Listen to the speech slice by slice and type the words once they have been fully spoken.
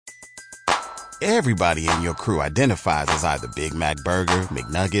Everybody in your crew identifies as either Big Mac Burger,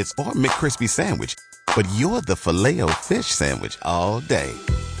 McNuggets, or McCrispy Sandwich. But you're the Filet-O-Fish Sandwich all day.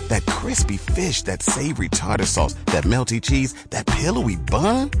 That crispy fish, that savory tartar sauce, that melty cheese, that pillowy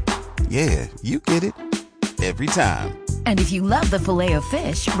bun. Yeah, you get it. Every time. And if you love the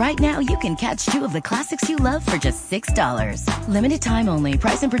Filet-O-Fish, right now you can catch two of the classics you love for just $6. Limited time only.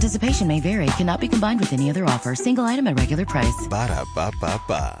 Price and participation may vary. Cannot be combined with any other offer. Single item at regular price.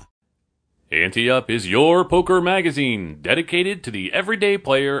 Ba-da-ba-ba-ba. Ante Up is your poker magazine, dedicated to the everyday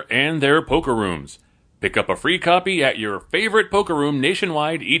player and their poker rooms. Pick up a free copy at your favorite poker room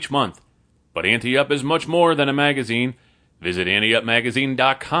nationwide each month. But Ante Up is much more than a magazine. Visit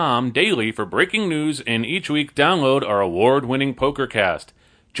AnteUpMagazine.com daily for breaking news, and each week download our award-winning PokerCast.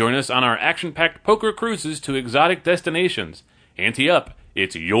 Join us on our action-packed poker cruises to exotic destinations. Ante Up,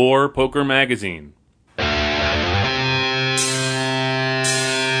 it's your poker magazine.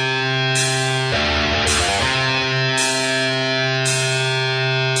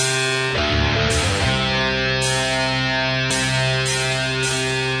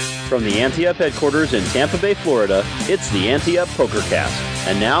 From the Ante Up headquarters in Tampa Bay, Florida, it's the Ante Up PokerCast.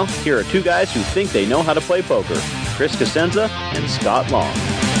 And now, here are two guys who think they know how to play poker, Chris Cosenza and Scott Long.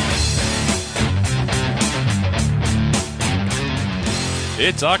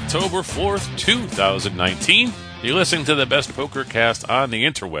 It's October 4th, 2019. You're listening to the best PokerCast on the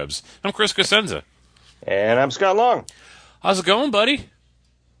interwebs. I'm Chris Cosenza. And I'm Scott Long. How's it going, buddy?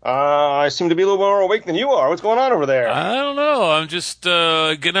 I seem to be a little more awake than you are. What's going on over there? I don't know. I'm just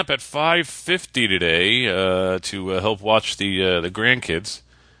getting up at 5:50 today to help watch the grandkids.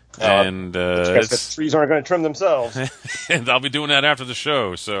 And the trees aren't going to trim themselves. And I'll be doing that after the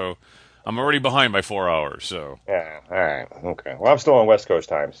show, so I'm already behind by 4 hours. So yeah, all right, okay. Well, I'm still on West Coast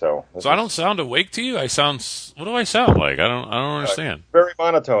time, so I don't sound awake to you. What do I sound like? I don't understand. Very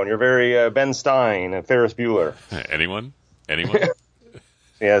monotone. You're very Ben Stein and Ferris Bueller. Anyone?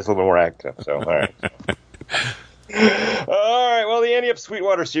 Yeah, it's a little bit more active, so all right. All right, well, the Ante Up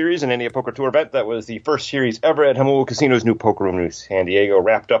Sweetwater Series and Ante Up Poker Tour event, that was the first series ever at Jamul Casino's new poker room in San Diego,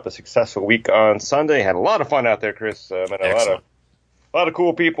 wrapped up a successful week on Sunday. Had a lot of fun out there, Chris. Met a lot of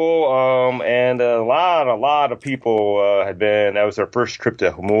cool people, and a lot of people had been. That was their first trip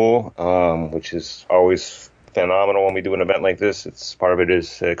to Jamul, which is always phenomenal when we do an event like this. It's part of it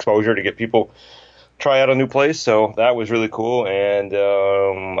is exposure to get people try out a new place, so that was really cool, and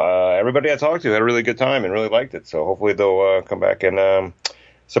everybody I talked to had a really good time and really liked it, so hopefully they'll come back and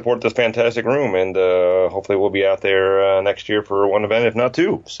support this fantastic room, and hopefully we'll be out there next year for one event, if not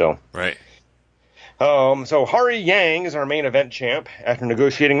two. So right. So Hari Yang is our main event champ after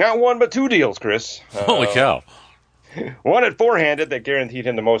negotiating not one but two deals, Chris. Holy cow. One at four-handed that guaranteed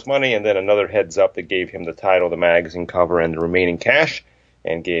him the most money, and then another heads-up that gave him the title, the magazine cover, and the remaining cash,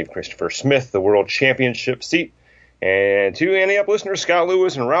 and gave Christopher Smith the World Championship seat. And two Ante Up listeners, Scott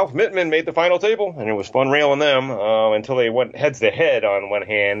Lewis and Ralph Mittman, made the final table, and it was fun railing them until they went heads-to-head on one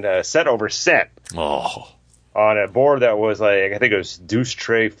hand, set over set. Oh. On a board that was like, I think it was Deuce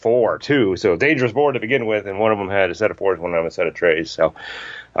Tray 4, too. So dangerous board to begin with, and one of them had a set of fours, one of them a set of trays. So,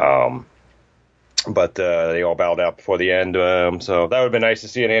 but they all bowed out before the end. So that would have been nice to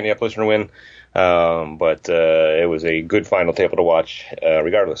see an Ante Up listener win. But it was a good final table to watch,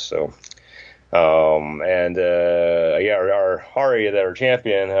 regardless. So, our Hari, our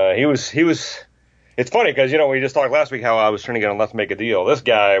champion, he was. It's funny because we just talked last week how I was trying to get him left to make a deal. This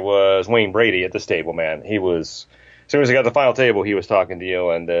guy was Wayne Brady at this table, man. He was. As soon as he got the final table, he was talking deal,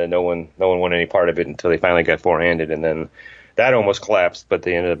 and no one won any part of it until they finally got four-handed, and then that almost collapsed. But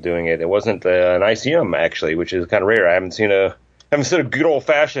they ended up doing it. It wasn't an ICM actually, which is kind of rare. I haven't seen a good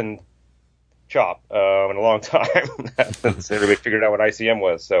old-fashioned chop in a long time since everybody figured out what ICM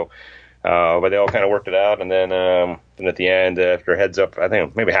was. So, but they all kind of worked it out, and then at the end, after heads up, I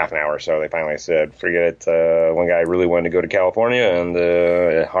think maybe half an hour or so, they finally said, "Forget it." One guy really wanted to go to California, and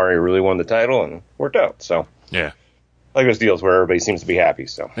Hari really won the title, and worked out. So, yeah, like those deals where everybody seems to be happy.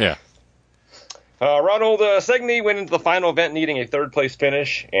 So, yeah. Ronald Segni went into the final event needing a third-place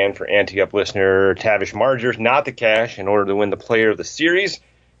finish, and for Ante Up listener Tavish Margers not to cash in order to win the Player of the Series.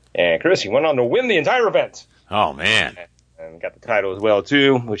 And Chris, he went on to win the entire event. Oh, man. And got the title as well,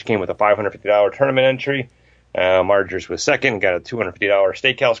 too, which came with a $550 tournament entry. Margers was second, got a $250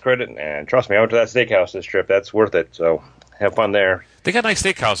 steakhouse credit. And trust me, I went to that steakhouse this trip. That's worth it. So have fun there. They got nice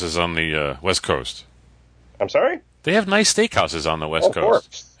steakhouses on the West Coast. I'm sorry? They have nice steakhouses on the West Coast. Of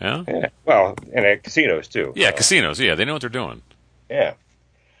course. Yeah? Well, and casinos, too. Yeah, casinos. Yeah, they know what they're doing. Yeah.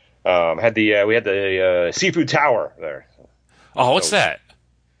 We had the Seafood Tower there. Oh, what's that?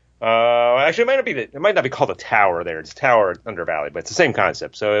 Actually, it might not be called a tower there. It's a tower under Valley, but it's the same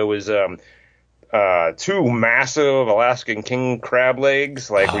concept. So it was two massive Alaskan king crab legs,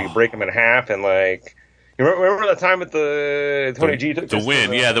 like where you break them in half and like. You remember that time at the Tony G took the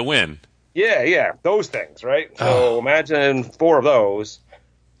win? The win. Yeah, those things, right? So imagine 4 of those,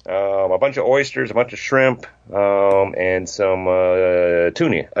 a bunch of oysters, a bunch of shrimp, and some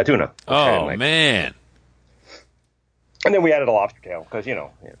tuna. Oh man! And then we added a lobster tail because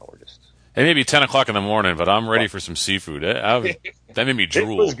we're just. It may be 10 o'clock in the morning, but I'm ready for some seafood. That made me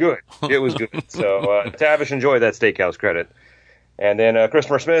drool. It was good. So Tavish enjoyed that steakhouse credit. And then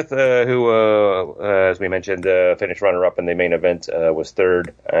Christopher Smith, who, as we mentioned, finished runner-up in the main event, was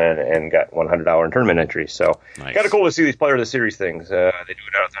third and got $100 in tournament entry. So nice. Kind of cool to see these player of the series things. They do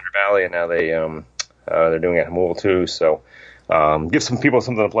it out of Thunder Valley, and now they're doing it in Jamul too. So give some people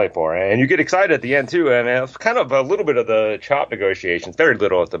something to play for. And you get excited at the end too. And it's kind of a little bit of the chop negotiations. Very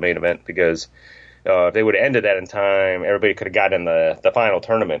little at the main event because if they would have ended that in time, everybody could have gotten in the final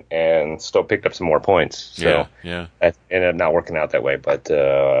tournament and still picked up some more points. So yeah. That ended up not working out that way. But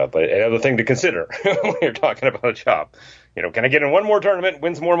another thing to consider when you're talking about a chop, can I get in one more tournament,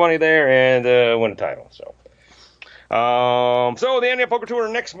 win some more money there, and win a title? So the Ante Up Poker Tour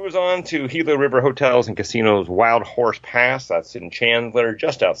next moves on to Gila River Hotels and Casinos Wild Horse Pass. That's in Chandler,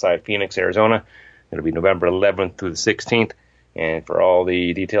 just outside Phoenix, Arizona. It'll be November 11th through the 16th. And for all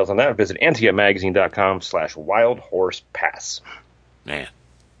the details on that, visit anteupmagazine.com/wildhorsepass. Man.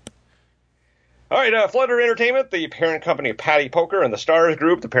 All right, Flutter Entertainment, the parent company of Paddy Poker, and the Stars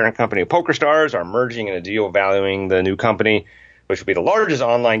Group, the parent company of PokerStars, are merging in a deal valuing the new company, which will be the largest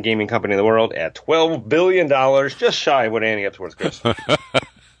online gaming company in the world, at $12 billion, just shy of what Ante Up's worth, Chris.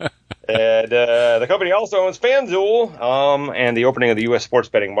 And the company also owns FanDuel, and the opening of the U.S. sports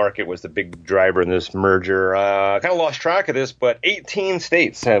betting market was the big driver in this merger. Kind of lost track of this, but 18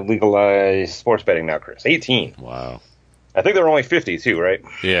 states have legalized sports betting now, Chris. 18. Wow. I think there were only 50, too, right?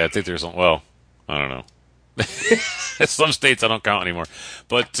 Yeah, I think there's, I don't know. Some states I don't count anymore.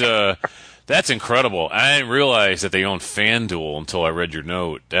 But that's incredible. I didn't realize that they own FanDuel until I read your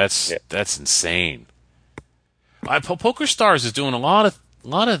note. That's insane. PokerStars is doing a lot of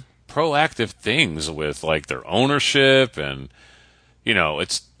proactive things with like their ownership and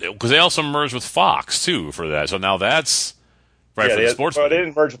it's because they also merged with Fox too for that. So now that's right for the sports. Well, they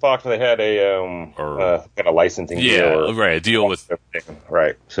didn't merge with Fox. They had a kind of licensing deal. Right, a deal with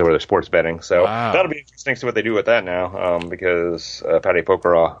right. So for the sports betting. So wow. That'll be interesting to see what they do with that now, because Paddy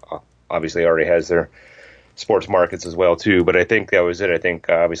Poker obviously already has their sports markets as well too. But I think that was it. I think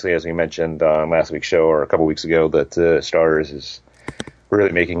obviously, as we mentioned on last week's show or a couple weeks ago, that Stars is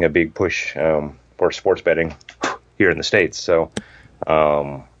really making a big push for sports betting here in the States. So,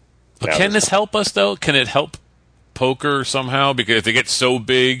 but can this help us though? Can it help poker somehow? Because if they get so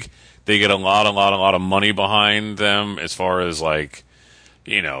big, they get a lot of money behind them as far as like,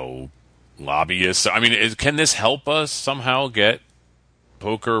 lobbyists. I mean, can this help us somehow get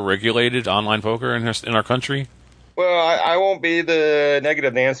poker regulated, online poker in our country? Well, I won't be the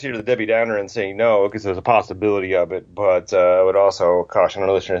negative Nancy or the Debbie Downer and saying no, because there's a possibility of it. But I would also caution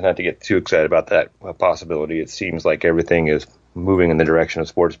our listeners not to get too excited about that possibility. It seems like everything is moving in the direction of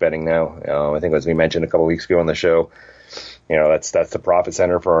sports betting now. I think, as we mentioned a couple of weeks ago on the show, that's the profit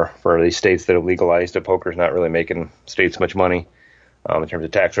center for these states that have legalized it. Poker's not really making states much money in terms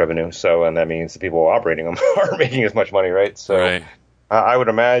of tax revenue. So, and that means the people operating them aren't making as much money, right? So. Right. I would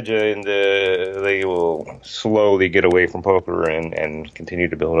imagine they will slowly get away from poker and continue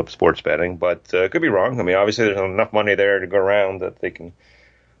to build up sports betting, but could be wrong. I mean, obviously there's enough money there to go around that they can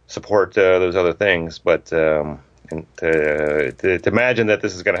support those other things, but to imagine that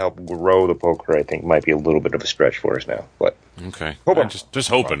this is going to help grow the poker, I think might be a little bit of a stretch for us now. But okay, just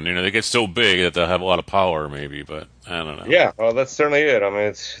hoping they get so big that they'll have a lot of power, maybe. But I don't know. Yeah, well, that's certainly it. I mean,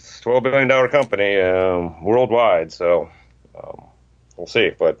 it's a $12 billion company worldwide, so. We'll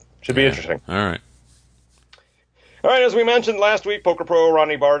see, but should be interesting. All right, as we mentioned last week, Poker Pro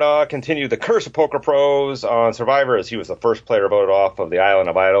Ronnie Bardaw continued the curse of Poker Pros on Survivor, as he was the first player voted off of the Island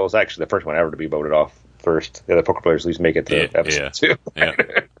of Idols. Actually, the first one ever to be voted off first. The other poker players at least make it to episode 2. Yeah.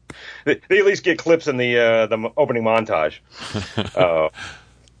 They at least get clips in the opening montage.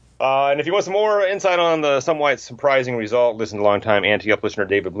 And if you want some more insight on the somewhat surprising result, listen to longtime Ante Up listener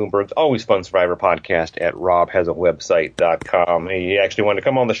David Bloomberg's Always Fun Survivor podcast at robhasawebsite.com. He actually wanted to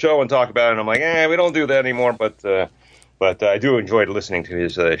come on the show and talk about it, and I'm like, we don't do that anymore, but I do enjoy listening to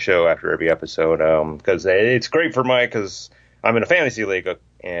his show after every episode, because it's great for because I'm in a fantasy league,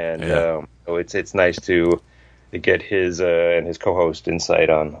 and so it's nice to get his and his co-host insight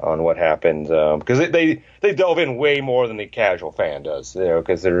on what happened, because they delve in way more than the casual fan does,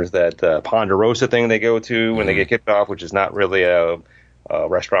 because there's that Ponderosa thing they go to when they get kicked off, which is not really a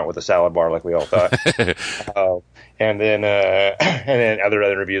restaurant with a salad bar like we all thought. And then other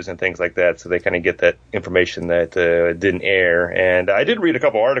interviews and things like that. So they kind of get that information that didn't air. And I did read a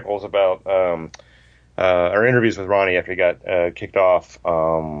couple articles about our interviews with Ronnie after he got kicked off.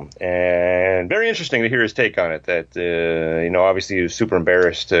 And very interesting to hear his take on it. That, obviously he was super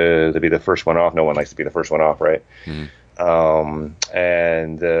embarrassed to be the first one off. No one likes to be the first one off, right? Mm-hmm.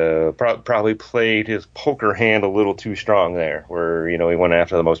 Probably played his poker hand a little too strong there, where, he went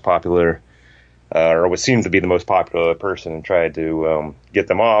after the most popular, or what seemed to be the most popular person and tried to get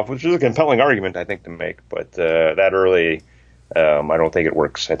them off, which is a compelling argument, I think, to make. But that early, I don't think it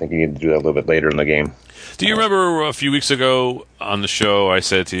works. I think you need to do that a little bit later in the game. Do you remember a few weeks ago on the show I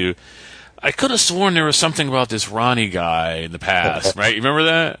said to you, I could have sworn there was something about this Ronnie guy in the past, right? You remember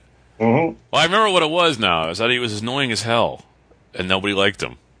that? Mm-hmm. Well, I remember what it was now. It was that he was annoying as hell, and nobody liked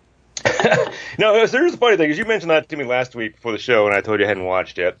him. No, here's the funny thing, is you mentioned that to me last week before the show, and I told you I hadn't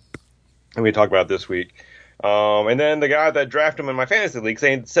watched yet, and we talked about it this week. And then the guy that drafted him in my fantasy league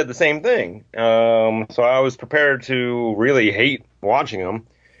said the same thing. So I was prepared to really hate watching him.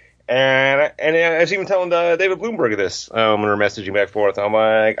 And I was even telling David Bloomberg this when we were messaging back and forth. I'm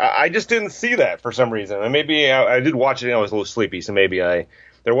like, I just didn't see that for some reason. And maybe I did watch it and I was a little sleepy, so maybe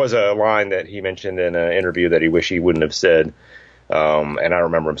there was a line that he mentioned in an interview that he wished he wouldn't have said. And I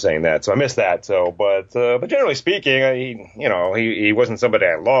remember him saying that, so I missed that. So, but generally speaking, he wasn't somebody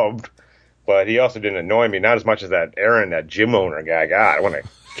I loved, but he also didn't annoy me, not as much as that Aaron, that gym owner guy. God, I want to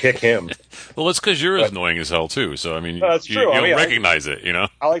kick him. Well, it's because you're as annoying as hell too. So I mean, that's true. You don't recognize it,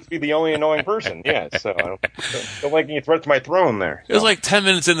 I like to be the only annoying person. Yeah, so I don't like any threat to my throne there. So. It was like 10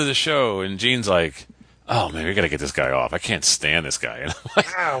 minutes into the show, and Gene's like, "Oh man, we gotta get this guy off. I can't stand this guy." And I'm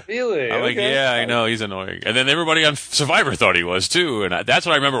like, wow, really? I'm like, yeah, I know, he's annoying. And then everybody on Survivor thought he was too, and that's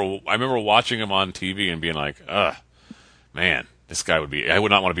what I remember. I remember watching him on TV and being like, man, this guy I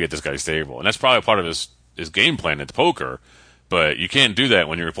would not want to be at this guy's table. And that's probably part of his game plan at poker. But you can't do that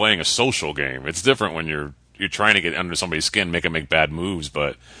when you're playing a social game. It's different when you're trying to get under somebody's skin, make them make bad moves.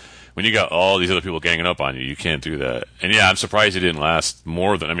 But when you got all these other people ganging up on you, you can't do that. And yeah, I'm surprised he didn't last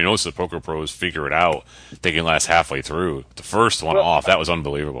more than. I mean, most of the poker pros figure it out. They can last halfway through. The first one off, that was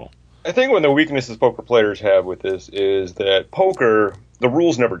unbelievable. I think one of the weaknesses poker players have with this is that poker, the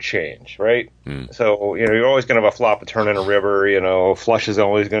rules never change, right? Mm. So, you're always going to have a flop, a turn, and a river. Flush is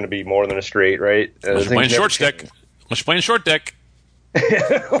always going to be more than a straight, right? Unless you're playing short deck. Unless you're playing short deck.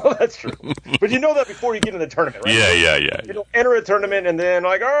 Well, that's true. But you know that before you get in the tournament, right? Yeah. Enter a tournament and then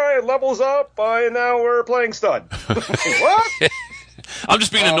all right, levels up, and now we're playing stud. What? I'm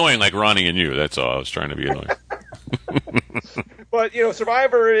just being annoying like Ronnie and you. That's all. I was trying to be annoying. But,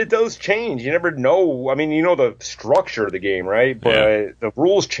 Survivor, it does change. You never know. I mean, the structure of the game, right? But the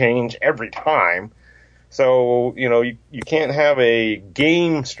rules change every time. So, you can't have a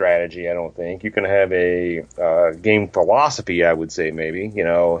game strategy, I don't think. You can have a game philosophy, I would say, maybe.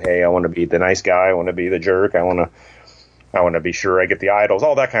 Hey, I want to be the nice guy. I want to be the jerk. I want to be sure I get the idols,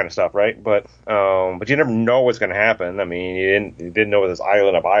 all that kind of stuff, right? But you never know what's going to happen. I mean, you didn't know what this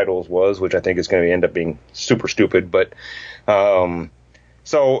island of idols was, which I think is going to end up being super stupid. But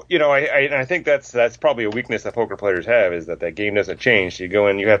so, I think that's probably a weakness that poker players have, is that game doesn't change. You go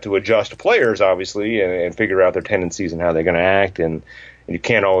in, you have to adjust players, obviously, and figure out their tendencies and how they're going to act. And you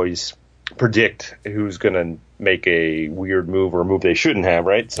can't always predict who's going to make a weird move or a move they shouldn't have,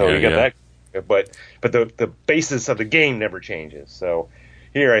 right? So you got that. But the basis of the game never changes. So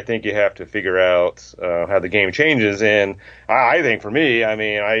here I think you have to figure out how the game changes. And I think for me, I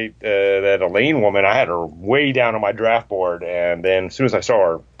mean, that Elaine woman, I had her way down on my draft board. And then as soon as I saw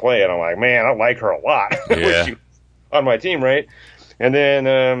her playing, I'm like, man, I like her a lot. Yeah. She was on my team, right? And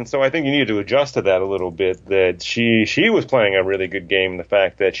then so I think you need to adjust to that a little bit, that she was playing a really good game. The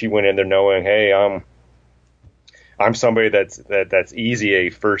fact that she went in there knowing, hey, I'm somebody that's easy, a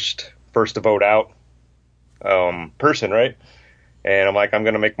first to vote out person, right? And I'm like, I'm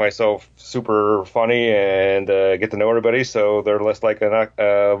going to make myself super funny and get to know everybody, so they're less likely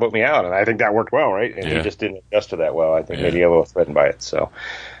to vote me out. And I think that worked well, right? And he just didn't adjust to that well. I think maybe a little threatened by it. So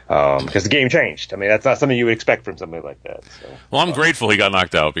because the game changed. I mean, that's not something you would expect from somebody like that. So, well, I'm grateful he got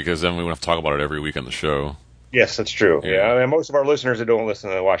knocked out, because then we wouldn't have to talk about it every week on the show. Yes, that's true. Yeah, I mean, most of our listeners that don't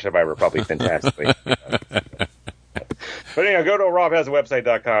listen to Watch Survivor probably fantastically. But go to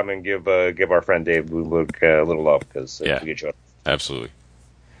robhasawebsite.com and give our friend Dave Bloomberg a little love, because we get you up. Absolutely.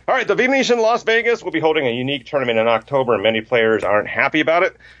 All right, the Venetian Las Vegas will be holding a unique tournament in October, and many players aren't happy about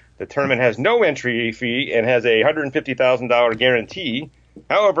it. The tournament has no entry fee and has a $150,000 guarantee.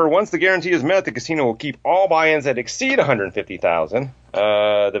 However, once the guarantee is met, the casino will keep all buy-ins that exceed $150,000.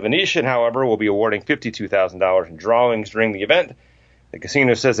 The Venetian, however, will be awarding $52,000 in drawings during the event. The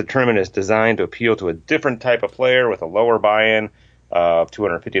casino says the tournament is designed to appeal to a different type of player with a lower buy-in of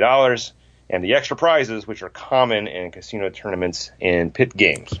 $250 and the extra prizes, which are common in casino tournaments and pit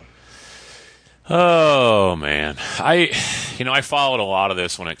games. Oh man, I followed a lot of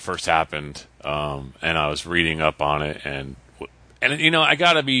this when it first happened, and I was reading up on it, and I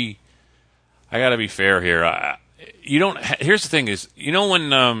gotta be fair here. Here's the thing: is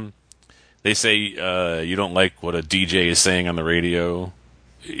when they say you don't like what a DJ is saying on the radio,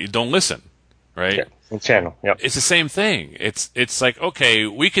 you don't listen, right? Yeah, channel. Yep. It's the same thing. It's like, okay,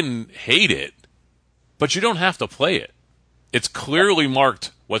 we can hate it, but you don't have to play it. It's clearly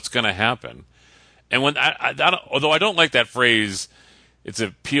marked what's going to happen. And when although I don't like that phrase, it's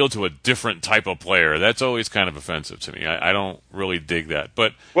appeal to a different type of player. That's always kind of offensive to me. I don't really dig that.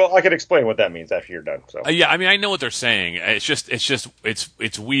 But well, I can explain what that means after you're done. So yeah, I mean, I know what they're saying.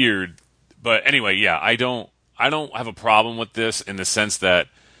 It's weird. But anyway, yeah, I don't have a problem with this in the sense that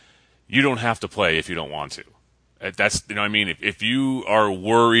you don't have to play if you don't want to. That's, what I mean? If you are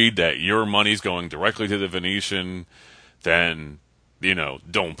worried that your money's going directly to the Venetian, then,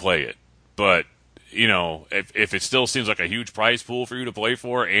 don't play it. But, if it still seems like a huge prize pool for you to play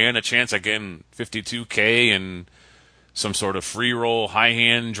for and a chance at getting $52K and some sort of free roll, high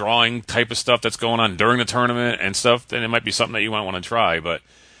hand drawing type of stuff that's going on during the tournament and stuff, then it might be something that you might want to try. But,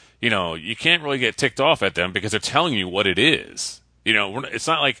 you can't really get ticked off at them because they're telling you what it is. It's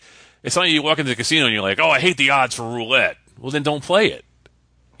not like you walk into the casino and you're like, oh, I hate the odds for roulette. Well, then don't play it.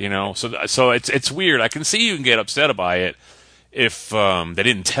 So it's weird. I can see you can get upset by it if they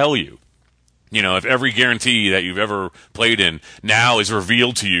didn't tell you. If every guarantee that you've ever played in now is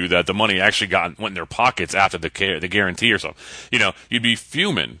revealed to you that the money actually went in their pockets after the guarantee or something, you'd be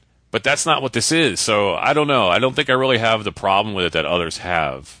fuming. But that's not what this is. So I don't know. I don't think I really have the problem with it that others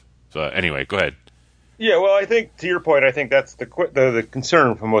have. So anyway, go ahead. Yeah, well, I think to your point, I think that's the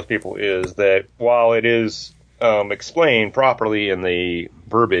concern for most people is that while it is explained properly in the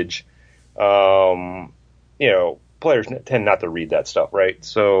verbiage, players tend not to read that stuff, right?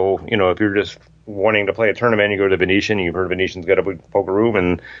 So, if you're just wanting to play a tournament, you go to the Venetian, you've heard Venetian's got a big poker room,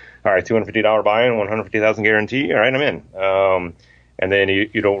 and all right, $250 buy-in, $150,000 guarantee, all right, I'm in. And then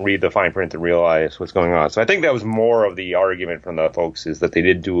you don't read the fine print to realize what's going on. So I think that was more of the argument from the folks is that they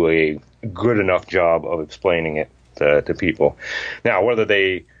did do a good enough job of explaining it to people. Now, whether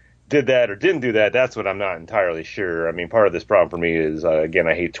they did that or didn't do that, that's what I'm not entirely sure. I mean, part of this problem for me is, again,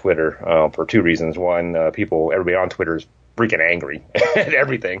 I hate Twitter for two reasons. One, everybody on Twitter is freaking angry at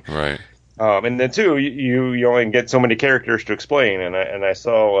everything. Right. And then two, you only get so many characters to explain. And I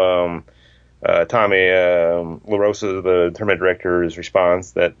saw Tommy LaRosa, the tournament director's response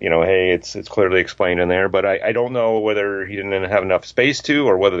that, hey, it's clearly explained in there. But I don't know whether he didn't have enough space to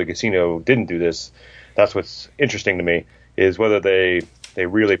or whether the casino didn't do this. That's what's interesting to me is whether they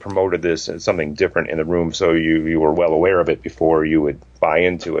really promoted this as something different in the room so you were well aware of it before you would buy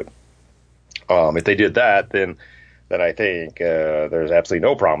into it. If they did that, then I think there's absolutely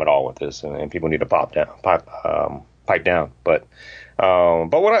no problem at all with this, and people need to pipe down. But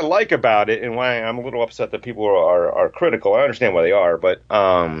what I like about it and why I'm a little upset that people are critical, I understand why they are, but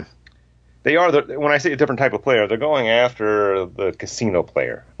they are, when I say a different type of player, they're going after the casino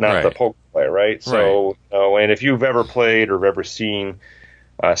player, not the poker player, right? So, and if you've ever played or ever seen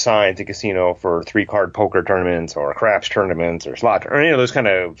signs at casino for 3-card poker tournaments or craps tournaments or slot or any of those kind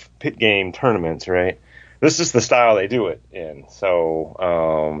of pit game tournaments, right? This is the style they do it in. So,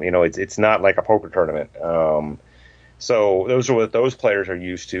 it's not like a poker tournament. So those are what those players are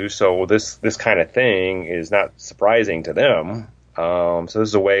used to. So this kind of thing is not surprising to them. So this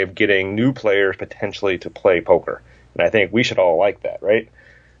is a way of getting new players potentially to play poker. And I think we should all like that, right?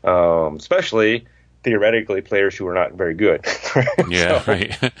 Especially theoretically players who are not very good. Yeah,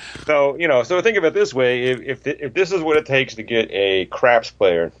 right. So think of it this way. If this is what it takes to get a craps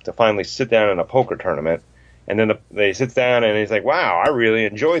player to finally sit down in a poker tournament, and then they sit down and he's like, wow, I really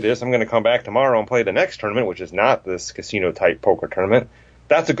enjoy this. I'm going to come back tomorrow and play the next tournament, which is not this casino-type poker tournament.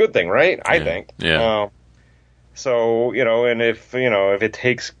 That's a good thing, right? I think. Yeah. And if it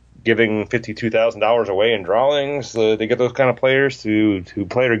takes giving $52,000 away in drawings to get those kind of players to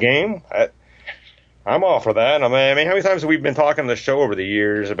play their game, I'm all for that. I mean, how many times have we been talking on the show over the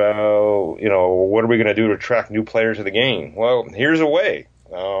years about, what are we going to do to attract new players to the game? Well, here's a way.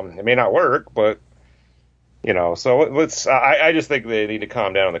 It may not work, but, so I just think they need to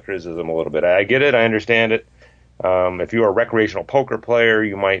calm down on the criticism a little bit. I get it. I understand it. If you're a recreational poker player,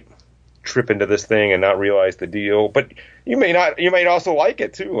 you might trip into this thing and not realize the deal, but you might also like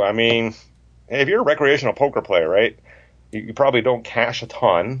it too. I mean, if you're a recreational poker player, right, you probably don't cash a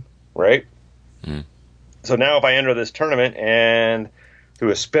ton, right? Mm. So now if I enter this tournament and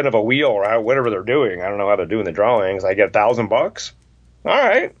a spin of a wheel or whatever they're doing. I don't know how they're doing the drawings. I get $1,000. All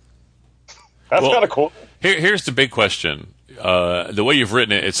right, that's kind of cool. Here's the big question. The way you've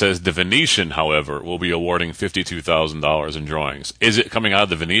written it, it says the Venetian, however, will be awarding $52,000 in drawings. Is it coming out of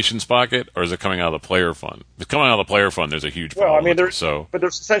the Venetian's pocket, or is it coming out of the player fund? If it's coming out of the player fund, there's a huge problem. Well, I mean, but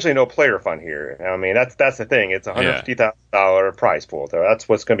there's essentially no player fund here. I mean, that's the thing. It's a $150,000 prize pool. So that's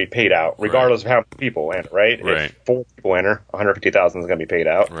what's going to be paid out, regardless of how many people enter. Right? If 4 people enter, $150,000 is going to be paid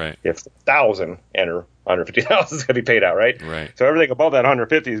out. Right. If 1,000 enter, $150,000 is going to be paid out. Right. Right. So everything above that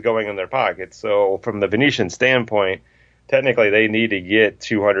 150 is going in their pockets. So from the Venetian standpoint, technically, they need to get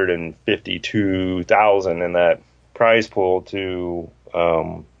 $252,000 in that prize pool to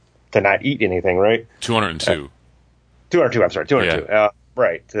not eat anything, right? 202. 202. I'm sorry, 202. Yeah.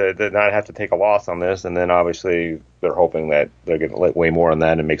 Right, to not have to take a loss on this, and then obviously they're hoping that they're going to let way more on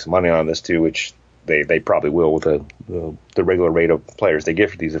that and make some money on this too, which they probably will with the regular rate of players they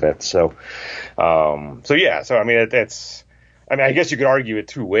get for these events. So, yeah. So I mean, I guess you could argue it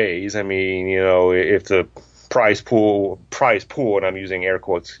two ways. I mean, if the prize pool, and I'm using air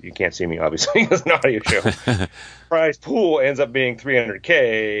quotes. You can't see me, obviously. It's an audio show. Prize pool ends up being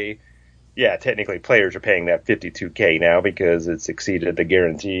 $300K. Yeah, technically players are paying that $52K now because it's exceeded the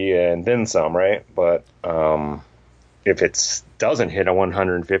guarantee and then some, right? But if it doesn't hit a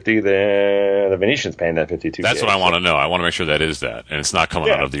 150, then the Venetian's paying that $52K. That's what I want to know. I want to make sure that is that, and it's not coming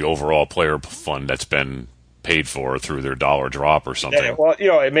out of the overall player fund that's been paid for through their dollar drop or something. Yeah, well,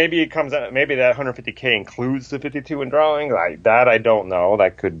 maybe it comes out. Maybe that 150K includes the 52 in drawing. I don't know.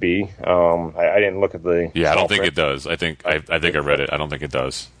 That could be. I didn't look at the. Yeah, I don't think it does. I think I read it. I don't think it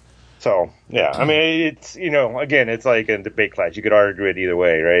does. So yeah, I mean, it's again, it's like a debate class. You could argue it either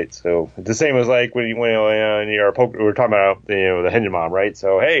way, right? So it's the same as like when you're poker. We were talking about the hegemon, right?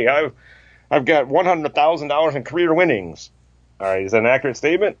 So hey, I've got $100,000 in career winnings. All right, is that an accurate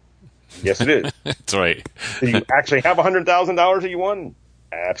statement? Yes, it is. That's right. Do you actually have $100,000 that you won?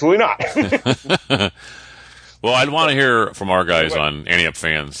 Absolutely not. Well, I'd want to hear from our guys on Ante-Up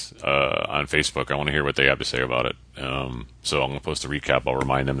Fans on Facebook. I want to hear what they have to say about it. So I'm going to post a recap. I'll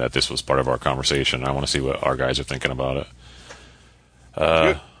remind them that this was part of our conversation. I want to see what our guys are thinking about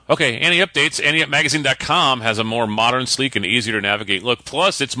it. Okay, Ante Updates. AnteUpMagazine.com has a more modern, sleek, and easier to navigate look.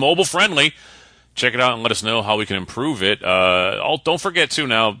 Plus, it's mobile friendly. Check it out and let us know how we can improve it. Don't forget, too,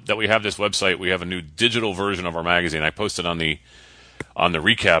 now that we have this website, we have a new digital version of our magazine. I posted on the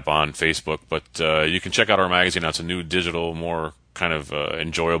recap on Facebook, but you can check out our magazine. It's a new digital, more kind of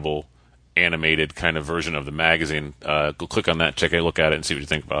enjoyable, animated kind of version of the magazine. Go click on that, take a look at it, and see what you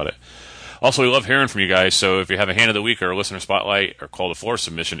think about it. Also, we love hearing from you guys, so if you have a hand of the week or a listener spotlight or call to floor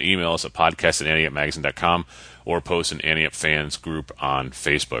submission, email us at podcast@anteupmagazine.com or post an Ante-Up Fans group on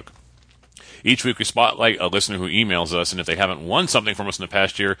Facebook. Each week we spotlight a listener who emails us, and if they haven't won something from us in the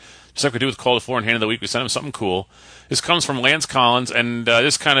past year, just like we do with Call to Floor and Hand of the Week, we send them something cool. This comes from Lance Collins, and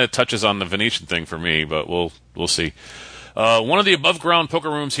this kind of touches on the Venetian thing for me, but we'll see. One of the above-ground poker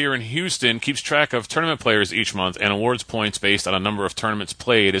rooms here in Houston keeps track of tournament players each month and awards points based on a number of tournaments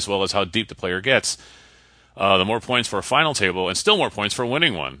played as well as how deep the player gets. The more points for a final table and still more points for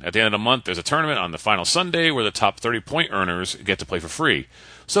winning one. At the end of the month, there's a tournament on the final Sunday where the top 30-point earners get to play for free.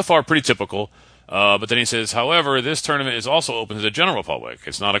 So far, pretty typical. But then he says, however, this tournament is also open to the general public.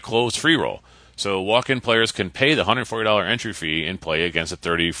 It's not a closed free roll. So walk-in players can pay the $140 entry fee and play against the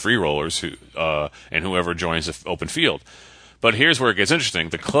 30 free rollers and whoever joins the open field. But here's where it gets interesting.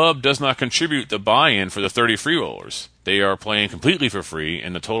 The club does not contribute the buy-in for the 30 free rollers. They are playing completely for free,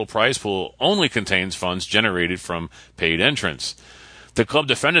 and the total prize pool only contains funds generated from paid entrants. The club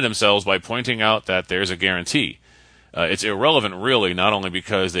defended themselves by pointing out that there's a guarantee. It's irrelevant, really, not only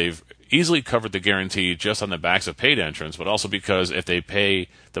because they've easily covered the guarantee just on the backs of paid entrants, but also because if they pay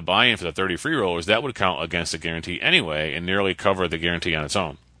the buy-in for the 30 free rollers, that would count against the guarantee anyway and nearly cover the guarantee on its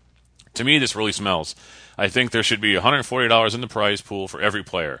own. To me, this really smells. I think there should be $140 in the prize pool for every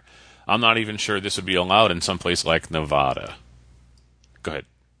player. I'm not even sure this would be allowed in some place like Nevada. Go ahead.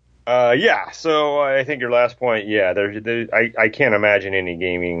 Yeah, so I think your last point, yeah, I can't imagine any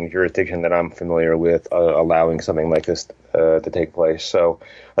gaming jurisdiction that I'm familiar with allowing something like this to take place. So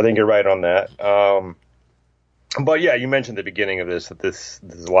I think you're right on that. But yeah, you mentioned at the beginning of this that this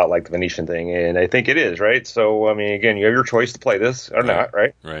is a lot like the Venetian thing, and I think it is, right? So, I mean, again, you have your choice to play this or not,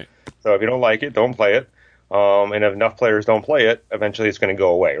 right? Right. So if you don't like it, don't play it. And if enough players don't play it, eventually it's going to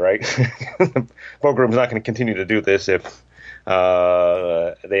go away, right? Poker room's not going to continue to do this if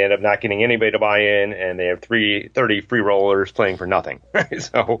they end up not getting anybody to buy in, and they have 30 free rollers playing for nothing. Right?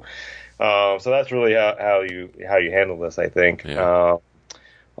 So that's really how you handle this, I think. Yeah.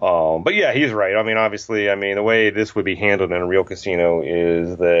 But yeah, he's right. I mean, obviously, the way this would be handled in a real casino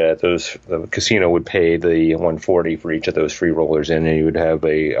is that the casino would pay the $140 for each of those free rollers in, and you would have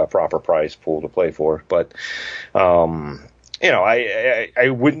a proper prize pool to play for. But, I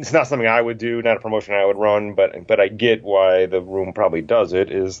wouldn't. It's not something I would do, not a promotion I would run. But I get why the room probably does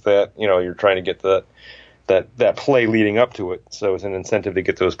it. Is that you're trying to get that play leading up to it, so it's an incentive to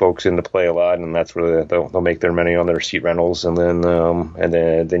get those folks in to play a lot, and that's where they'll make their money on their seat rentals, and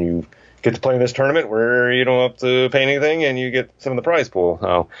then you get to play in this tournament where you don't have to pay anything, and you get some of the prize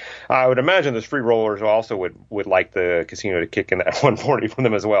pool. I would imagine those free rollers also would like the casino to kick in that 140 from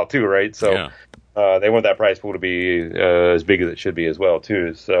them as well, too, right? So. Yeah. They want that prize pool to be as big as it should be as well,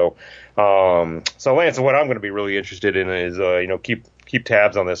 too. So Lance, what I'm going to be really interested in is, keep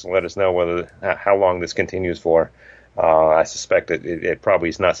tabs on this and let us know how long this continues for. I suspect that it probably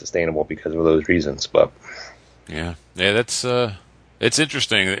is not sustainable because of those reasons. But yeah, that's it's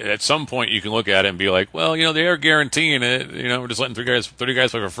interesting. At some point, you can look at it and be like, well, they are guaranteeing it. We're just letting 30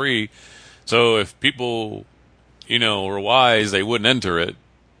 guys play for free. So if people, were wise, they wouldn't enter it.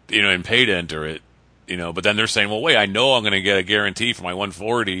 And pay to enter it, but then they're saying, well, wait, I know I'm going to get a guarantee for my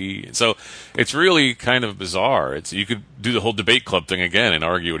 140. So it's really kind of bizarre. You could do the whole debate club thing again and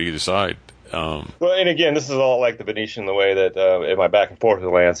argue at either side. Well, and again, this is all like the Venetian, the way that in my back and forth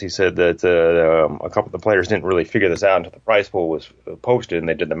with Lance, he said that a couple of the players didn't really figure this out until the prize pool was posted and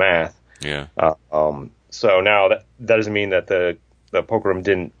they did the math. Yeah. So now that doesn't mean that the poker room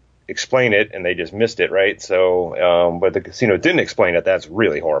didn't explain it and they just missed it, right? So but the casino didn't explain it. That's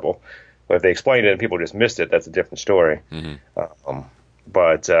really horrible. But if they explained it and people just missed it, that's a different story. Mm-hmm.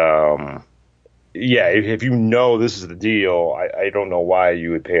 If this is the deal, I don't know why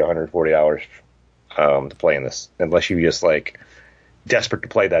you would pay $140 to play in this unless you just desperate to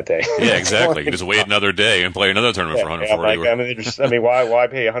play that day. Yeah, exactly. You just wait another day and play another tournament for $140. Why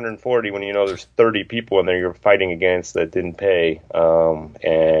pay $140 when there's 30 people in there you're fighting against that didn't pay,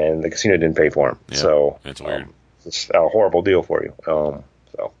 and the casino didn't pay for them. Yeah, so it's weird. It's a horrible deal for you.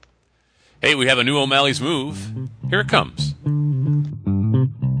 Hey, we have a new O'Malley's Move. Here it comes.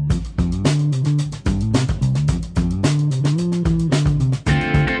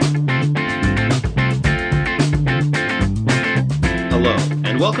 Hello,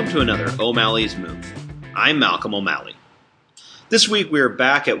 and welcome to another O'Malley's Move. I'm Malcolm O'Malley. This week we are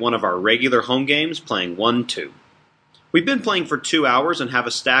back at one of our regular home games playing 1-2. We've been playing for 2 hours and have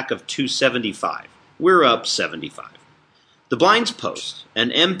a stack of 275. We're up 75. The blinds post, an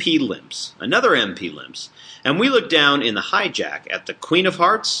MP limps, another MP limps, and we look down in the hijack at the Queen of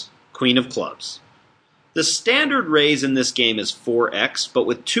Hearts, Queen of Clubs. The standard raise in this game is 4x, but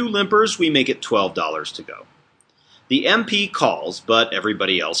with 2 limpers we make it $12 to go. The MP calls, but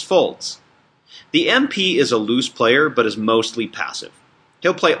everybody else folds. The MP is a loose player, but is mostly passive.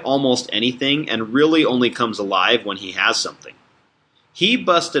 He'll play almost anything, and really only comes alive when he has something. He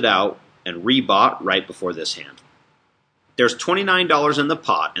busted out and rebought right before this hand. There's $29 in the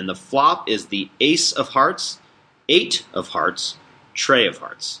pot, and the flop is the Ace of Hearts, 8 of Hearts, Tray of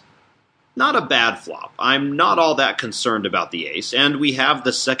Hearts. Not a bad flop. I'm not all that concerned about the ace, and we have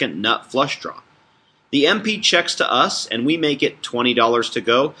the second nut flush draw. The MP checks to us, and we make it $20 to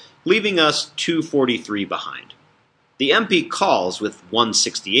go, leaving us $243 behind. The MP calls with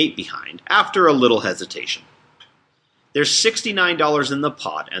 $168 behind, after a little hesitation. There's $69 in the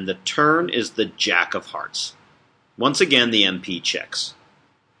pot, and the turn is the Jack of Hearts. Once again, the MP checks.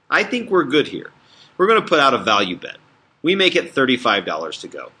 I think we're good here. We're going to put out a value bet. We make it $35 to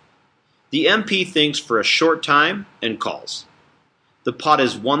go. The MP thinks for a short time and calls. The pot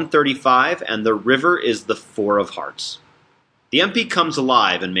is $135, and the river is the 4 of Hearts. The MP comes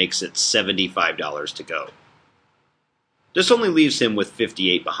alive and makes it $75 to go. This only leaves him with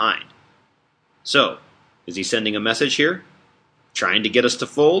 58 behind. So, is he sending a message here? Trying to get us to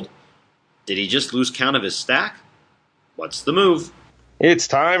fold? Did he just lose count of his stack? What's the move? It's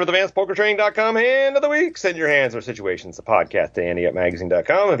time for the AdvancedPokerTraining.com Hand of the Week. Send your hands or situations to podcast to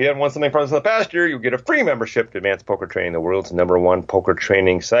AndyUpMagazine.com. If you haven't won something from us in the past year, you'll get a free membership to Advanced Poker Training, the world's #1 poker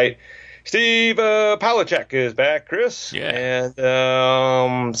training site. Steve Palachek is back, Chris. Yeah.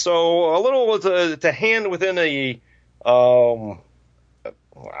 And so a little it's a hand within a I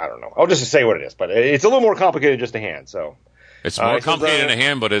don't know. I'll just say what it is, but it's a little more complicated than just a hand. So it's more complicated than a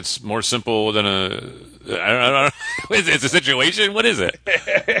hand, but it's more simple than I don't know. It's a situation. What is it?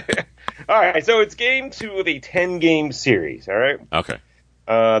 All right. So it's game 2 of a 10-game series. All right. Okay.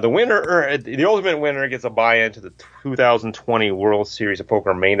 The winner, the ultimate winner, gets a buy-in to the 2020 World Series of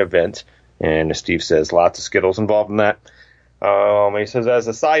Poker main event. And as Steve says, lots of Skittles involved in that. He says, as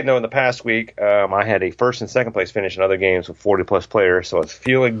a side note, in the past week, I had a first and second place finish in other games with 40-plus players, so it's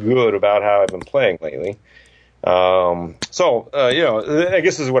feeling good about how I've been playing lately. I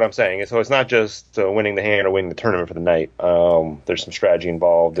guess this is what I'm saying. So it's not just winning the hand or winning the tournament for the night. There's some strategy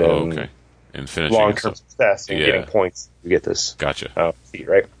involved in and finishing long-term success and getting points to get this. Gotcha. Seat,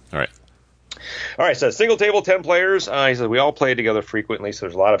 right? All right. All right, so single table, 10 players. He says, we all play together frequently, so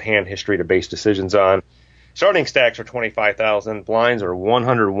there's a lot of hand history to base decisions on. Starting stacks are 25,000. Blinds are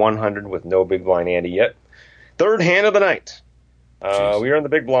 100 with no big blind ante yet. Third hand of the night. We are in the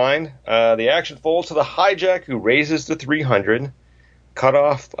big blind. The action folds to the hijack, who raises to 300. Cut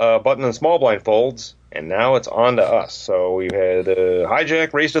off button and small blind folds, and now it's on to us. So we had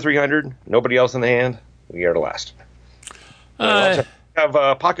hijack raised to 300. Nobody else in the hand. We are the last. We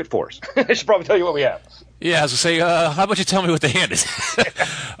have pocket fours. I should probably tell you what we have. Yeah, I was going to say, how about you tell me what the hand is?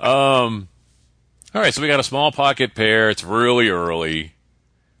 All right, so we got a small pocket pair. It's really early.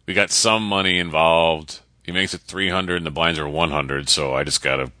 We got some money involved. He makes it 300, and the blinds are 100, so I just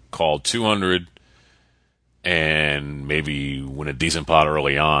got to call 200 and maybe win a decent pot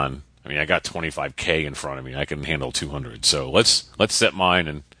early on. I mean, I got 25K in front of me. I can handle 200. So let's set mine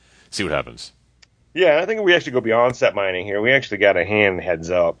and see what happens. Yeah, I think we actually go beyond set mining here. We actually got a hand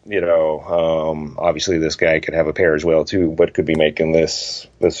heads up. Obviously this guy could have a pair as well too, but could be making this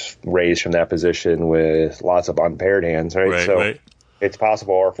raise from that position with lots of unpaired hands, right? Right. It's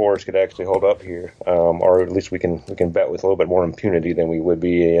possible our fours could actually hold up here, or at least we can bet with a little bit more impunity than we would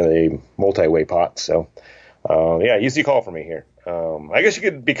be in a multi-way pot. So, easy call for me here. I guess you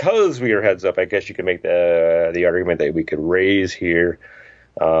could, because we are heads up, I guess you could make the argument that we could raise here.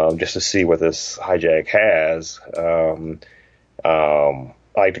 Just to see what this hijack has.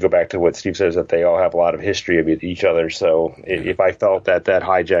 I like to go back to what Steve says, that they all have a lot of history of each other. So if I felt that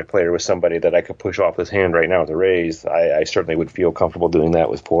hijack player was somebody that I could push off this hand right now with a raise, I certainly would feel comfortable doing that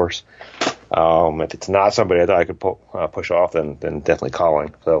with force. If it's not somebody I thought I could push off, then definitely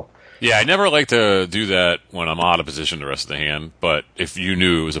calling. So. Yeah, I never like to do that when I'm out of position the rest of the hand. But if you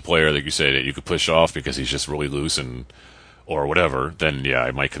knew as a player that you say that you could push off because he's just really loose or whatever, then yeah,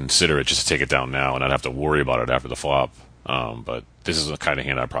 I might consider it just to take it down now and not have to worry about it after the flop. But this is the kind of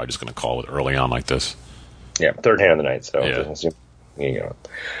hand I'm probably just going to call it early on like this. Yeah, third hand of the night. So yeah.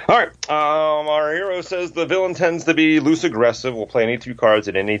 All right. Our hero says the villain tends to be loose aggressive. Will play any two cards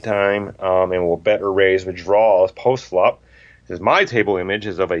at any time, and will bet or raise with draws post flop. Says my table image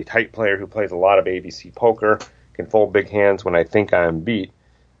is of a tight player who plays a lot of ABC poker, can fold big hands when I think I'm beat.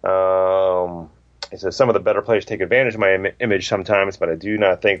 It says some of the better players take advantage of my image sometimes, but I do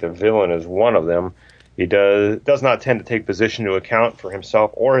not think the villain is one of them. He does not tend to take position to account for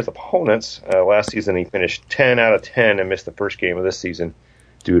himself or his opponents. Last season he finished 10 out of 10 and missed the first game of this season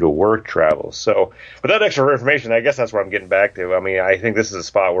due to work travels. So with that extra information, I guess that's what I'm getting back to. I mean, I think this is a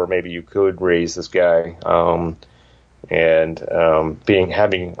spot where maybe you could raise this guy.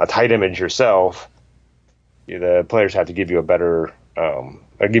 Having a tight image yourself, the players have to give you a better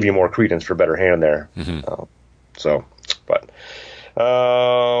give you more credence for better hand there. Mm-hmm.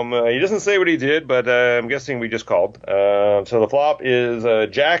 He doesn't say what he did, but I'm guessing we just called. So the flop is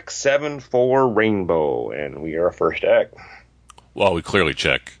Jack 7-4 Rainbow, and we are a first stack. Well, we clearly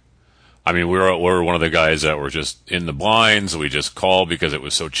check. I mean, we're one of the guys that were just in the blinds. We just called because it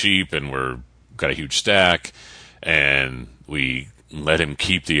was so cheap, and got a huge stack, and we let him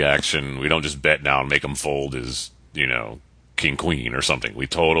keep the action. We don't just bet now and make him fold his, king queen or something. We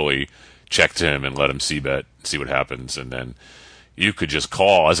totally checked him and let him c-bet, see what happens, and then you could just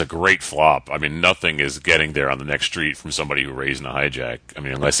call. As a great flop. I mean, nothing is getting there on the next street from somebody who raised in a hijack. I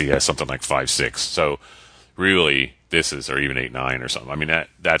mean, unless he has something like 5-6. So really, this is, or even 8-9 or something. I mean,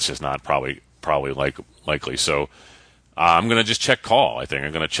 that's just not probably likely. So I'm going to just check call. I think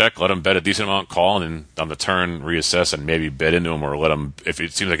I'm going to check, let him bet a decent amount, call, and then on the turn reassess and maybe bet into him, or let him, if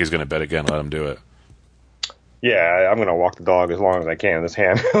it seems like he's going to bet again, let him do it. Yeah, I'm going to walk the dog as long as I can this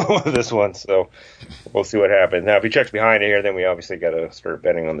hand with this one, so we'll see what happens. Now, if he checks behind here, then we obviously got to start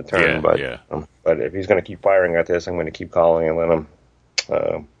betting on the turn. But if he's going to keep firing at this, I'm going to keep calling and let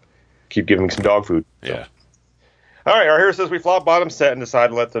him keep giving me some dog food. So. Yeah. All right, our hero says we flop bottom set and decide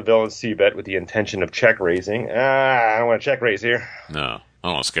to let the villain c-bet with the intention of check raising. I don't want to check raise here. No, I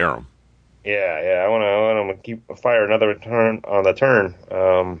don't want to scare him. Yeah, I want him to keep fire another turn on the turn.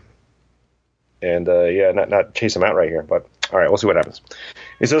 Not chase him out right here. But all right, we'll see what happens.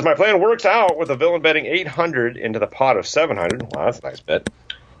 He says my plan works out with the villain betting 800 into the pot of 700. Wow, that's a nice bet.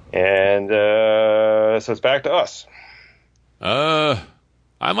 And so it's back to us. I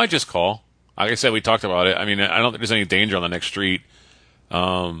might just call. Like I said, we talked about it. I mean, I don't think there's any danger on the next street.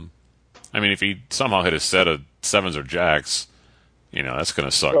 I mean, if he somehow hit a set of sevens or jacks, that's going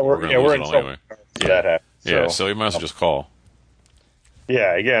to suck. Well, we're going to lose it all anyway. That happens. Yeah, so you might as well just call.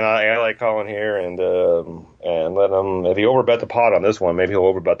 Yeah, again, I like calling here and let him. If he overbet the pot on this one, maybe he'll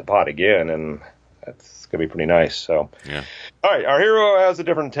overbet the pot again, and that's gonna be pretty nice. So, yeah. All right, our hero has a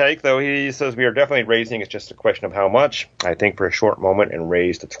different take, though. He says we are definitely raising. It's just a question of how much. I think for a short moment and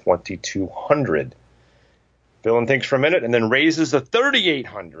raised to 2,200. Villain thinks for a minute and then raises to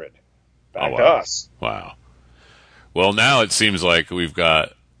 3,800. Back to us. Wow. Well, now it seems like we've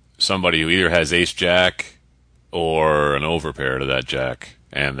got somebody who either has ace jack or an overpair to that jack,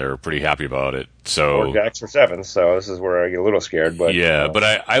 and they're pretty happy about it. So, or jacks or sevens, so this is where I get a little scared. But yeah, but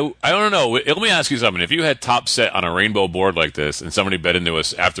I don't know. Let me ask you something. If you had top set on a rainbow board like this, and somebody bet into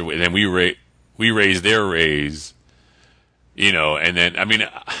us after, and then we raise their raise, and then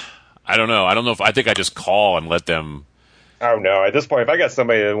I don't know. I think I just call and let them. Oh no! At this point, if I got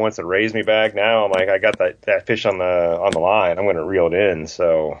somebody that wants to raise me back now, I'm like, I got that fish on the line. I'm going to reel it in.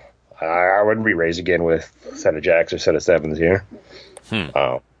 So I wouldn't re-raise again with a set of jacks or set of sevens here.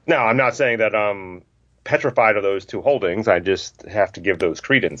 Now, I'm not saying that I'm petrified of those two holdings. I just have to give those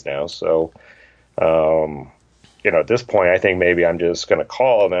credence now. So, at this point, I think maybe I'm just going to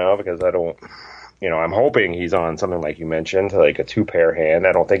call now because I don't. I'm hoping he's on something like you mentioned, like a two-pair hand.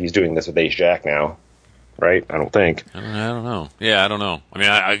 I don't think he's doing this with ace-jack now, right? I don't think. I don't know. Yeah, I don't know. I mean,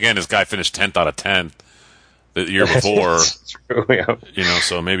 again, this guy finished 10th out of 10 the year before. That's true, yeah.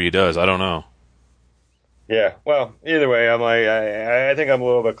 So maybe he does. I don't know. Yeah, well, either way, I'm like, I think I'm a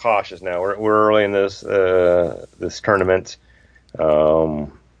little bit cautious now. We're early in this tournament.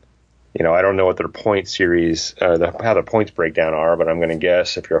 I don't know what their point series, how the points breakdown are, but I'm going to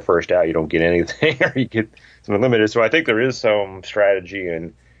guess if you're a first out, you don't get anything, or you get some limited. So I think there is some strategy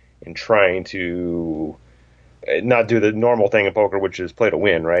in trying to not do the normal thing in poker, which is play to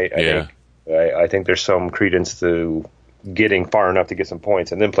win, right? I think there's some credence to getting far enough to get some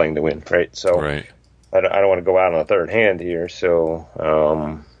points and then playing to win, right? So right. I don't want to go out on a third hand here. So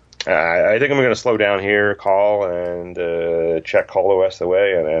I think I'm going to slow down here, call, and check call the rest of the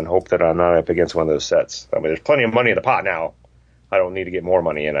way, and hope that I'm not up against one of those sets. I mean, there's plenty of money in the pot now. I don't need to get more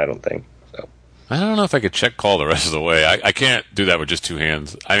money in, I don't think. So I don't know if I could check call the rest of the way. I can't do that with just two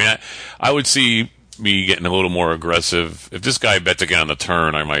hands. I mean, I would see me getting a little more aggressive. If this guy bets again on the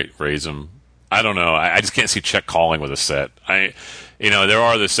turn, I might raise him. I don't know. I just can't see check calling with a set. There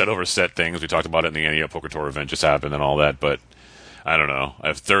are the set over set things. We talked about it in the Ante Poker Tour event just happened and all that, but I don't know. I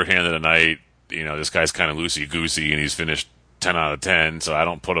have third hand of the night. This guy's kind of loosey-goosey, and he's finished 10 out of 10, so I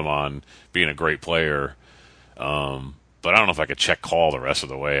don't put him on being a great player. But I don't know if I could check call the rest of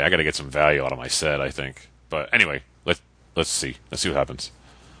the way. I got to get some value out of my set, I think. But anyway, let's see. Let's see what happens.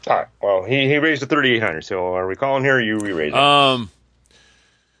 All right. Well, he raised to 3,800, so are we calling here or you re-raise it?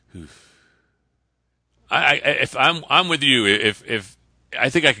 If I'm with you, if I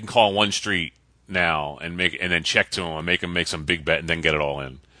think I can call one street now and then check to him and make him make some big bet and then get it all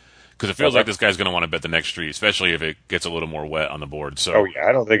in, because it feels like this guy's going to want to bet the next street, especially if it gets a little more wet on the board. So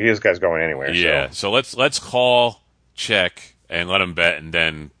I don't think this guy's going anywhere. Yeah, so let's call, check, and let him bet and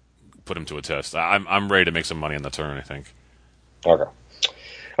then put him to a test. I'm ready to make some money on the turn, I think. Okay.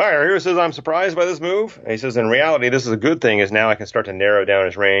 All right, our hero says, I'm surprised by this move. He says, in reality, this is a good thing, as now I can start to narrow down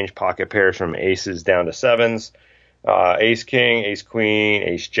his range, pocket pairs from aces down to sevens, ace king, ace queen,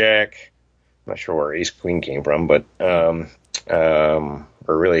 ace jack. I'm not sure where ace queen came from, but or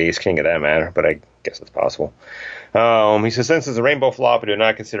really ace king at that matter, but I guess it's possible. He says, since it's a rainbow flop, I do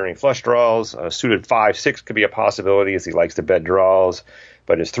not consider any flush draws. Suited 5-6 could be a possibility, as he likes to bet draws,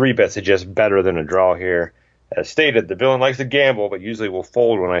 but his 3-bet suggests better than a draw here. As stated, the villain likes to gamble, but usually will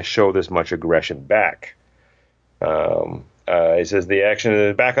fold when I show this much aggression back. He says, the action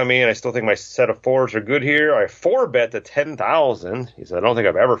is back on me, and I still think my set of fours are good here. I 4-bet to 10,000. He said, I don't think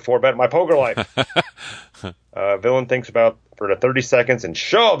I've ever 4-bet in my poker life. Villain thinks about for the 30 seconds and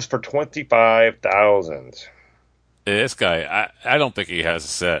shoves for 25,000. This guy, I don't think he has a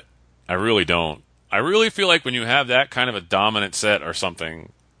set. I really don't. I really feel like when you have that kind of a dominant set or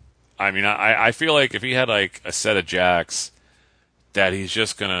something, I mean, I feel like if he had like a set of jacks, that he's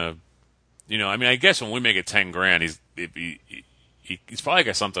just gonna, I mean, I guess when we make it 10 grand, he's probably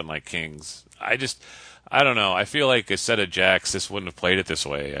got something like kings. I don't know. I feel like a set of jacks, this wouldn't have played it this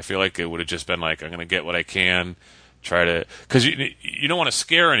way. I feel like it would have just been like, I'm gonna get what I can, because you don't want to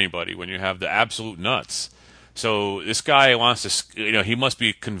scare anybody when you have the absolute nuts. So this guy wants to, he must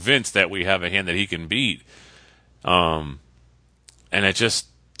be convinced that we have a hand that he can beat. And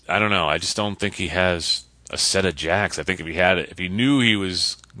I don't know. I just don't think he has a set of jacks. I think if he knew he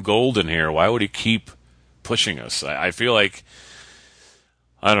was golden here, why would he keep pushing us? I feel like,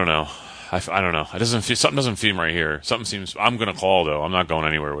 I don't know. I don't know. Something doesn't seem right here. Something seems. I'm going to call though. I'm not going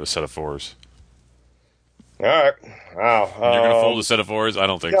anywhere with a set of fours. All right. Wow. You're going to fold a set of fours? I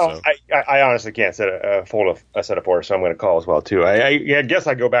don't think so. I honestly can't fold a set of fours, so I'm going to call as well too. I guess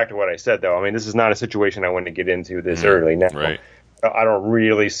I go back to what I said though. I mean, this is not a situation I want to get into this early. Now, right. I don't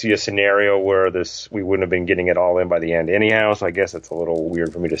really see a scenario where we wouldn't have been getting it all in by the end anyhow. So I guess it's a little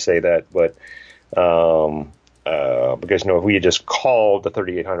weird for me to say that, but because if we had just called the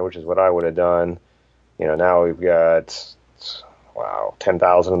 3,800, which is what I would have done, now we've got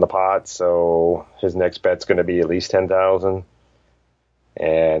 10,000 in the pot. So his next bet's going to be at least 10,000,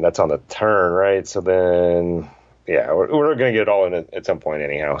 and that's on the turn, right? So then, we're going to get it all in at some point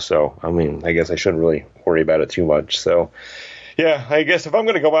anyhow. So I mean, I guess I shouldn't really worry about it too much. So. Yeah, I guess if I'm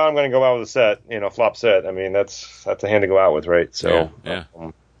going to go out, I'm going to go out with a set, flop set. I mean, that's a hand to go out with, right? So, yeah.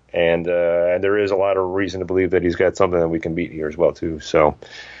 And there is a lot of reason to believe that he's got something that we can beat here as well too. So,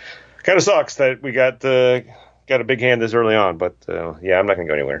 kind of sucks that we got a big hand this early on, but I'm not going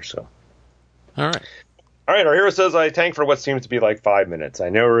to go anywhere. So, all right. Our hero says I tank for what seems to be like 5 minutes. I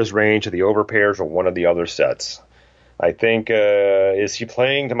narrow his range to the overpairs or one of the other sets. I think, is he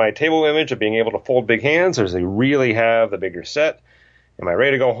playing to my table image of being able to fold big hands, or does he really have the bigger set? Am I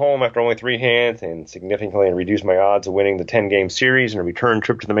ready to go home after only 3 hands and significantly reduce my odds of winning the 10-game series and a return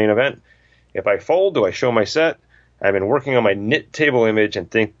trip to the main event? If I fold, do I show my set? I've been working on my knit table image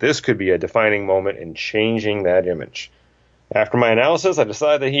and think this could be a defining moment in changing that image. After my analysis, I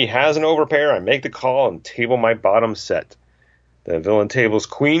decide that he has an overpair. I make the call and table my bottom set. The villain tables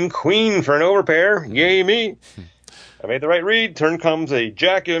queen for an overpair. Yay me! I made the right read. Turn comes a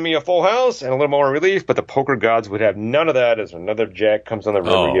jack giving me a full house and a little more relief, but the poker gods would have none of that as another jack comes on the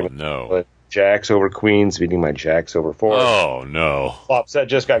river. No. Jacks over queens, beating my jacks over fours. Oh, no. Flop set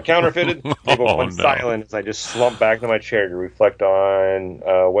just got counterfeited. Table went silent as I just slumped back to my chair to reflect on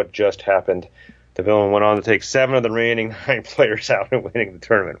what just happened. The villain went on to take 7 of the remaining 9 players out and winning the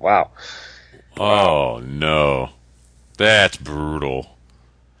tournament. Wow. Oh, no. That's brutal.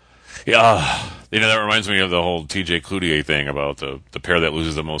 Yeah, that reminds me of the whole TJ Cloutier thing about the pair that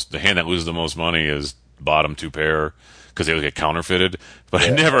loses the most, the hand that loses the most money is bottom 2 pair because they would get counterfeited. But I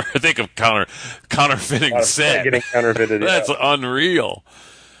never think of counterfeiting set. Getting counterfeited. That's unreal.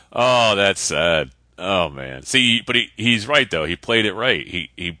 Oh, that's sad. Oh man. See, but he's right though. He played it right.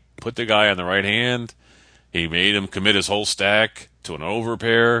 He put the guy on the right hand. He made him commit his whole stack to an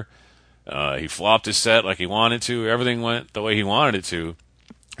overpair. He flopped his set like he wanted to. Everything went the way he wanted it to.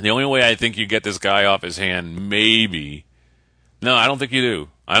 The only way I think you get this guy off his hand, maybe. No, I don't think you do.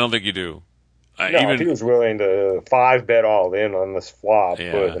 If he was willing to 5-bet all in on this flop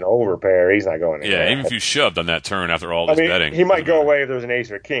with an overpair, he's not going anywhere. Yeah, even if you shoved on that turn after all this betting. He might go away if there's an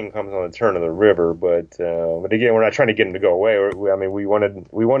ace or king comes on the turn of the river, but again, we're not trying to get him to go away. We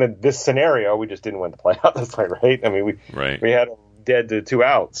wanted this scenario. We just didn't want to play out this way, right? I mean, we had him dead to 2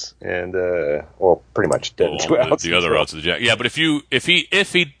 outs, and pretty much dead to 2 outs. The other outs of the jack. Yeah, but if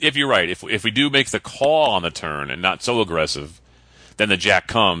you're right, if we do make the call on the turn and not so aggressive, then the jack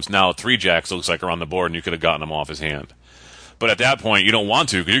comes. Now 3 jacks looks like are on the board, and you could have gotten them off his hand. But at that point, you don't want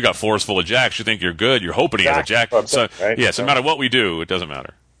to because you got 4s full of jacks. You think you're good. You're hoping he has a jack. So no matter what we do, it doesn't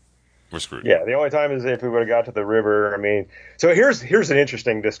matter. We're screwed. Yeah, the only time is if we would have got to the river. I mean, so here's an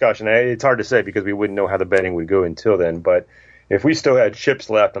interesting discussion. It's hard to say because we wouldn't know how the betting would go until then. But if we still had chips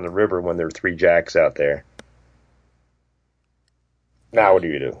left on the river when there were 3 jacks out there, now what do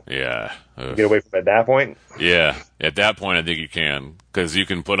you do? Yeah. You get away from it at that point? Yeah. At that point, I think you can. Because you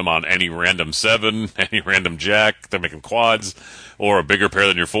can put them on any random 7, any random jack. They're making quads. Or a bigger pair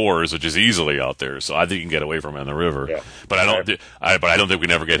than your 4s, which is easily out there. So I think you can get away from it in the river. Yeah. But I don't think we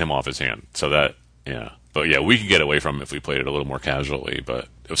never get him off his hand. So that, yeah. But yeah, we could get away from it if we played it a little more casually. But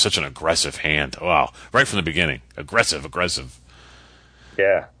it was such an aggressive hand. Wow. Right from the beginning. Aggressive.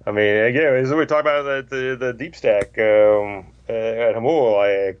 Yeah. I mean, again, as we talk about the deep stack, at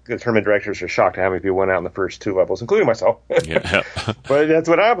Jamul, the tournament directors are shocked at how many people went out in the first 2 levels, including myself. Yeah. But that's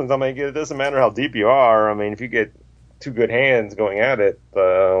what happens. I mean, it doesn't matter how deep you are. I mean, if you get 2 good hands going at it,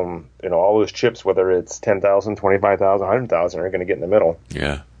 all those chips, whether it's 10,000, 25,000, 100,000, are going to get in the middle.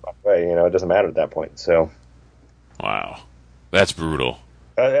 Yeah. It doesn't matter at that point. So. Wow. That's brutal.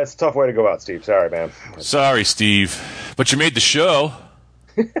 That's a tough way to go out, Steve. Sorry, man. Sorry, Steve. But you made the show.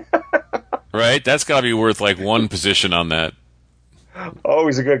 Right? That's got to be worth like 1 position on that.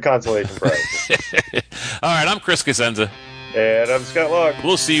 Always a good consolation prize. All right, I'm Chris Cosenza. And I'm Scott Locke.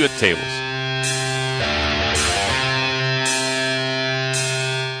 We'll see you at the tables.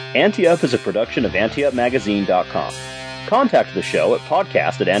 Ante Up is a production of AnteUpMagazine.com. Contact the show at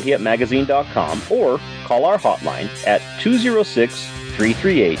podcast@anteupmagazine.com or call our hotline at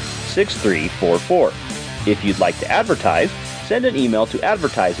 206-338-6344. If you'd like to advertise, send an email to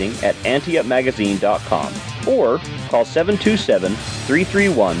advertising@anteupmagazine.com or call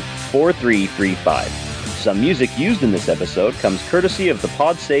 727-331-4335. Some music used in this episode comes courtesy of the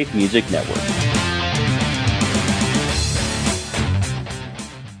PodSafe Music Network.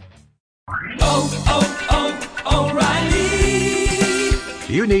 O'Reilly!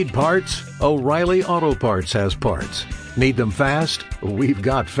 You need parts? O'Reilly Auto Parts has parts. Need them fast? We've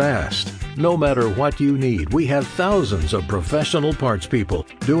got fast. No matter what you need, we have thousands of professional parts people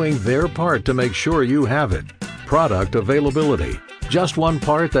doing their part to make sure you have it. Product availability. Just one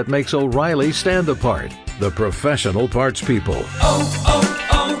part that makes O'Reilly stand apart. The professional parts people.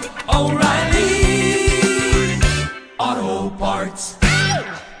 O'Reilly!